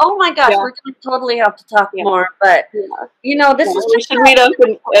us. Oh my gosh, we're gonna totally have to talk more. But you know, this is we should meet up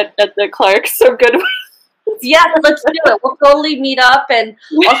at the Clark's. So good. Yeah, let's do it. We'll totally meet up and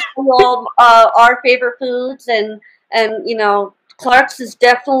I'll show all our favorite foods and you know, Clark's is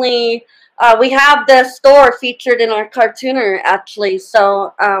definitely. We have the store featured in our cartooner, actually.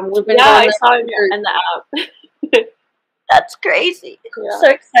 So we've been. Yeah, I saw it in the app. That's crazy. Yeah. So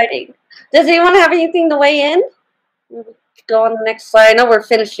exciting. Does anyone have anything to weigh in? We'll go on the next slide. I know we're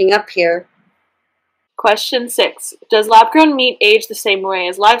finishing up here. Question 6. Does lab-grown meat age the same way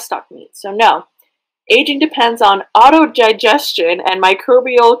as livestock meat? So no. Aging depends on autodigestion and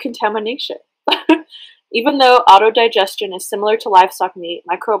microbial contamination. Even though autodigestion is similar to livestock meat,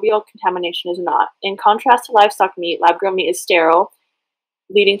 microbial contamination is not. In contrast to livestock meat, lab-grown meat is sterile,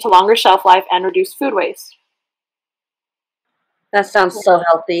 leading to longer shelf life and reduced food waste. That sounds so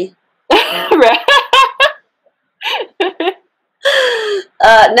healthy.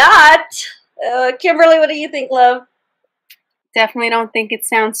 Kimberly, what do you think, love? Definitely don't think it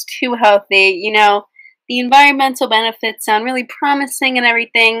sounds too healthy. You know, the environmental benefits sound really promising and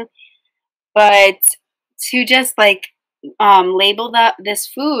everything, but to just like label this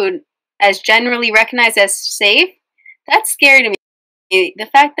food as generally recognized as safe, that's scary to me. The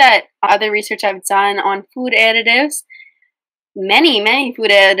fact that other research I've done on food additives, many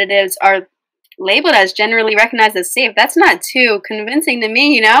food additives are labeled as generally recognized as safe. That's not too convincing to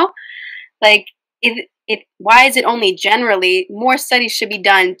me, you know? Like, why is it only generally? More studies should be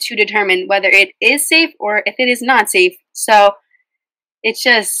done to determine whether it is safe or if it is not safe. So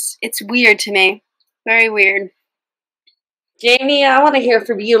it's weird to me. Very weird. Jamie, I want to hear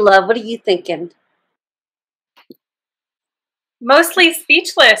from you, love. What are you thinking? Mostly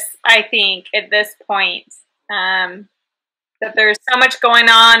speechless, I think, at this point. That there's so much going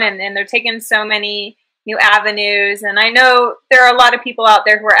on and they're taking so many new avenues. And I know there are a lot of people out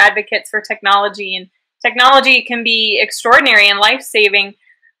there who are advocates for technology, and technology can be extraordinary and life-saving.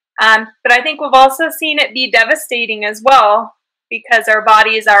 But I think we've also seen it be devastating as well, because our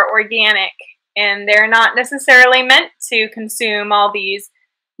bodies are organic and they're not necessarily meant to consume all these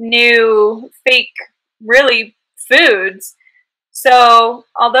new fake, really, foods. So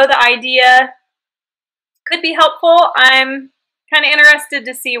although the idea could be helpful, I'm kind of interested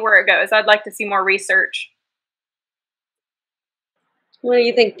to see where it goes. I'd like to see more research. What do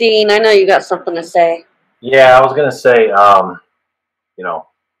you think, Dean? I know you got something to say. Yeah, I was going to say, you know,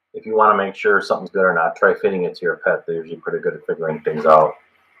 if you want to make sure something's good or not, try feeding it to your pet. They're usually pretty good at figuring things out.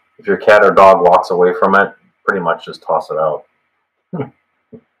 If your cat or dog walks away from it, pretty much just toss it out.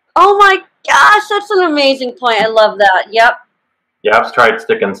 Oh my gosh, that's an amazing point. I love that. Yep. Yeah, I've tried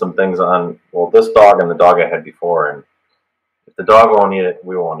sticking some things on, well, this dog and the dog I had before, and if the dog won't eat it,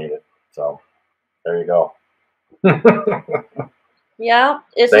 we won't eat it. So, there you go. Yeah,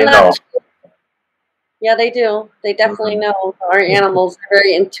 isn't that true? Yeah, they do. They definitely know. Our animals are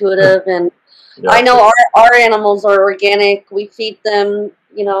very intuitive, and I know our animals are organic. We feed them,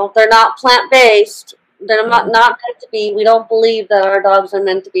 you know, they're not plant-based. They're not meant to be. We don't believe that our dogs are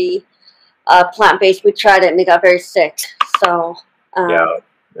meant to be plant-based. We tried it, and they got very sick. So,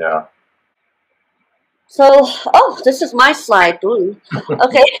 yeah. So, oh, this is my slide. Ooh.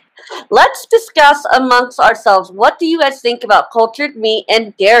 Okay, let's discuss amongst ourselves. What do you guys think about cultured meat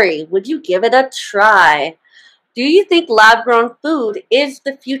and dairy? Would you give it a try? Do you think lab-grown food is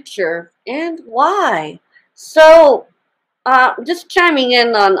the future, and why? So, just chiming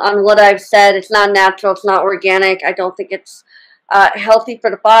in on what I've said. It's not natural. It's not organic. I don't think it's healthy for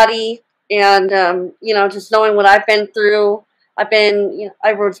the body. And, you know, just knowing what I've been through,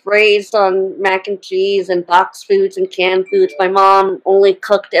 I was raised on mac and cheese and boxed foods and canned foods. My mom only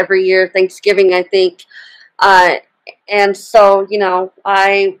cooked every year, Thanksgiving, I think. And so, you know,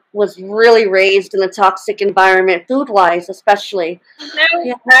 I was really raised in a toxic environment, food-wise especially. No,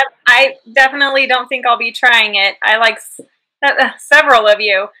 yeah. I definitely don't think I'll be trying it. I like several of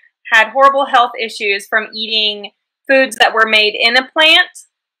you had horrible health issues from eating foods that were made in a plant.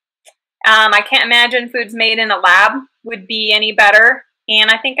 I can't imagine foods made in a lab would be any better. And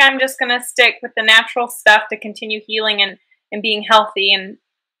I think I'm just going to stick with the natural stuff to continue healing and being healthy and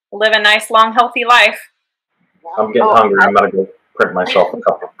live a nice, long, healthy life. I'm getting hungry. I'm going to go print myself a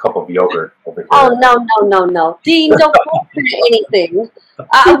cup of yogurt over here. Oh, no. Dean, don't print anything.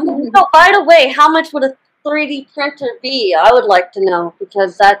 No, by the way, how much would a 3D printer be? I would like to know,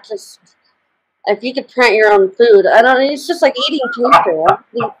 because that just... If you could print your own food, I don't know, it's just like eating paper.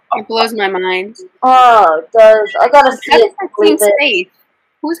 It blows my mind. Oh, it does. I gotta see it. Seems safe.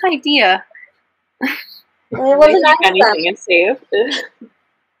 Whose idea? It wasn't anything is safe.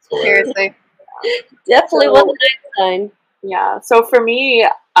 Seriously. Definitely wasn't Einstein. Yeah. So for me,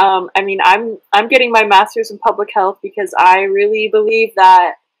 I mean, I'm getting my master's in public health because I really believe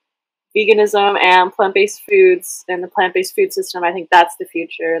that veganism and plant-based foods and the plant-based food system, I think that's the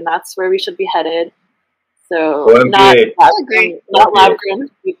future, and that's where we should be headed. So not lab-grown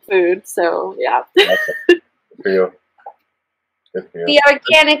food. So yeah. Good for you. Good for you. Be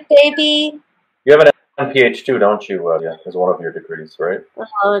organic, baby. You have an MPH too, don't you? Yeah, as one of your degrees, right?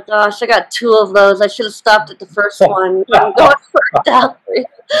 Oh gosh, I got 2 of those. I should have stopped at the first one. I'm going for that.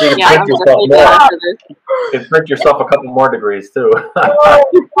 You can print yourself a couple more degrees too.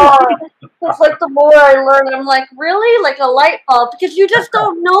 Oh, God. It's like the more I learn, I'm like, really? Like a light bulb? Because you just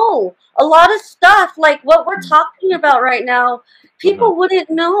don't know. A lot of stuff, like what we're talking about right now, people wouldn't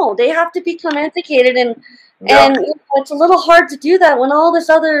know. They have to become educated, and you know, it's a little hard to do that when all this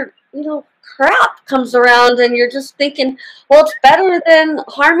other, you know, crap comes around and you're just thinking, well, it's better than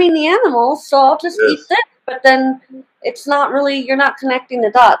harming the animals, so I'll just eat this. But then it's not really, you're not connecting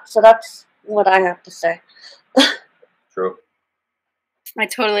the dots. So that's what I have to say. True. I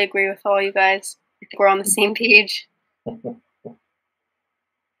totally agree with all you guys. I think we're on the same page.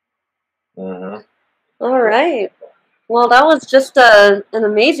 All right. Well, that was just an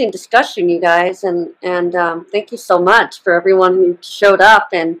amazing discussion, you guys, and thank you so much for everyone who showed up.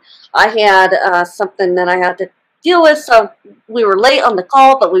 And I had something that I had to deal with, so we were late on the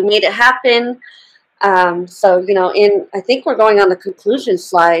call, but we made it happen. So, you know, I think we're going on the conclusion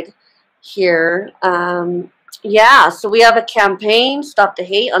slide here. Yeah, so we have a campaign, Stop the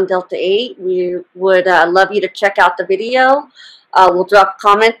Hate on Delta 8. We would love you to check out the video. We'll drop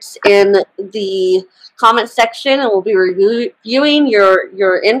comments in the comment section, and we'll be reviewing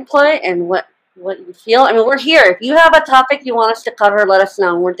your input and what you feel. I mean, we're here. If you have a topic you want us to cover, let us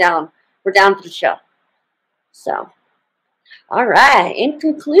know. We're down. We're down for the show. So, all right. In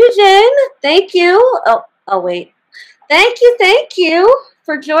conclusion, thank you. Oh wait. Thank you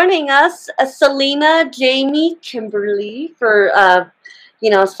for joining us, Selena, Jamie, Kimberly, for you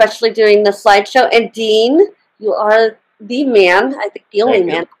know, especially doing the slideshow, and Dean. You are the man. I think the only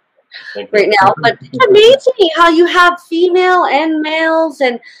man right now. But it's amazing how you have female and males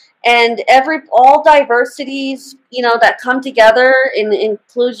and all diversities, you know, that come together in the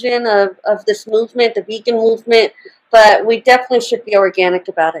inclusion of this movement, the vegan movement. But we definitely should be organic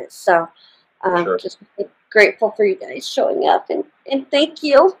about it. So just grateful for you guys showing up, and thank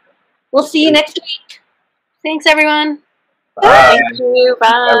you. We'll see you next week. Thanks, everyone. Bye. Thank you.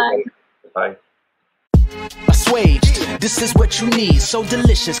 Bye. Bye. Assuaged, this is what you need. So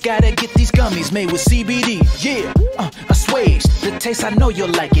delicious, gotta get these gummies made with CBD. Yeah, Assuaged, the taste, I know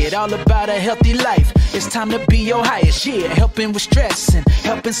you'll like it. All about a healthy life. It's time to be your highest. Yeah, helping with stress and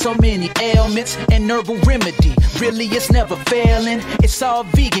helping so many ailments. And herbal remedy, really it's never failing. It's all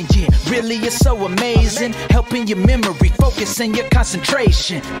vegan, yeah, really it's so amazing. Helping your memory, focus and your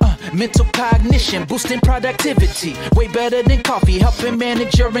concentration. Mental cognition, boosting productivity. Way better than coffee, helping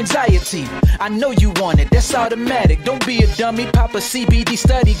manage your anxiety. I know you want it, that's automatic. Don't be a dummy, pop a CBD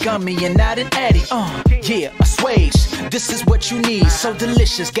study gummy and not an addict. Yeah, Assuaged, This is what you need, so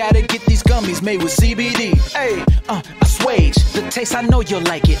delicious. Gotta get these gummies made with CBD. Hey, Assuaged, the taste I know you'll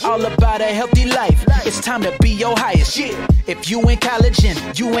like it. All about a healthy life. It's time to be your highest. Yeah. If you in college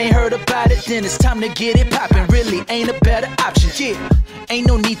and you ain't heard about it, then it's time to get it poppin'. Really ain't a better option. Yeah. Ain't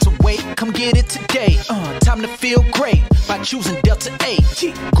no need to wait. Come get it today. Time to feel great by choosing Delta 8.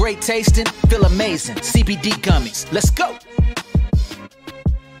 Yeah. Great tasting, feel amazing. CBD gummies. Let's go.